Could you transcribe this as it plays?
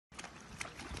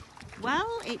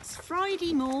Well, it's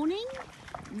Friday morning.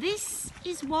 This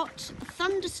is what a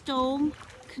thunderstorm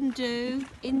can do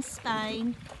in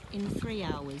Spain in 3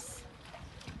 hours.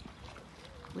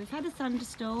 We've had a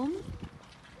thunderstorm.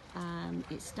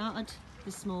 It started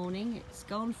this morning. It's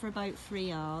gone for about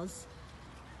 3 hours,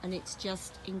 and it's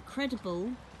just incredible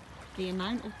the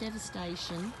amount of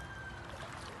devastation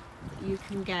you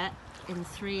can get in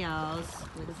 3 hours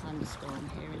with a thunderstorm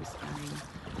here in Spain.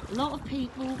 A lot of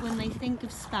people, when they think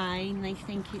of Spain, they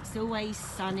think it's always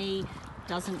sunny,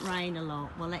 doesn't rain a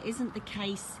lot. Well, that isn't the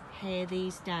case here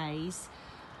these days.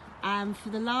 For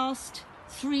the last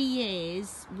 3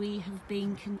 years, we have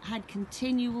had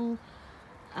continual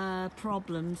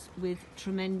problems with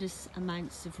tremendous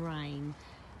amounts of rain.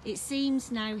 It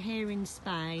seems now here in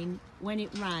Spain, when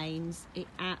it rains, it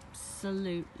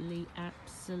absolutely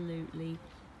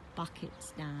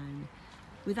buckets down.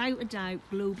 Without a doubt,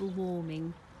 global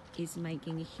warming is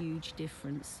making a huge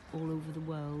difference all over the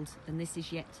world, and this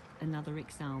is yet another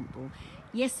example.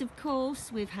 Yes, of course,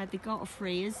 we've had the gota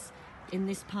frias in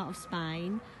this part of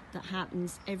Spain that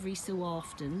happens every so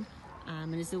often,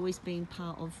 and has always been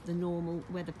part of the normal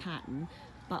weather pattern.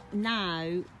 But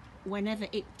now, whenever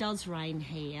it does rain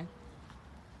here,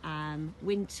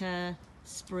 winter,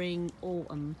 spring,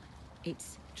 autumn,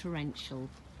 it's torrential,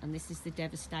 and this is the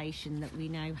devastation that we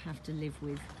now have to live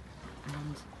with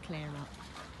and clear up.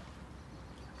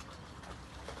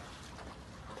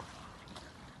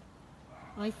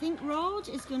 I think Rod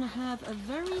is going to have a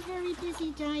very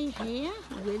busy day here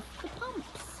with the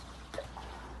pumps.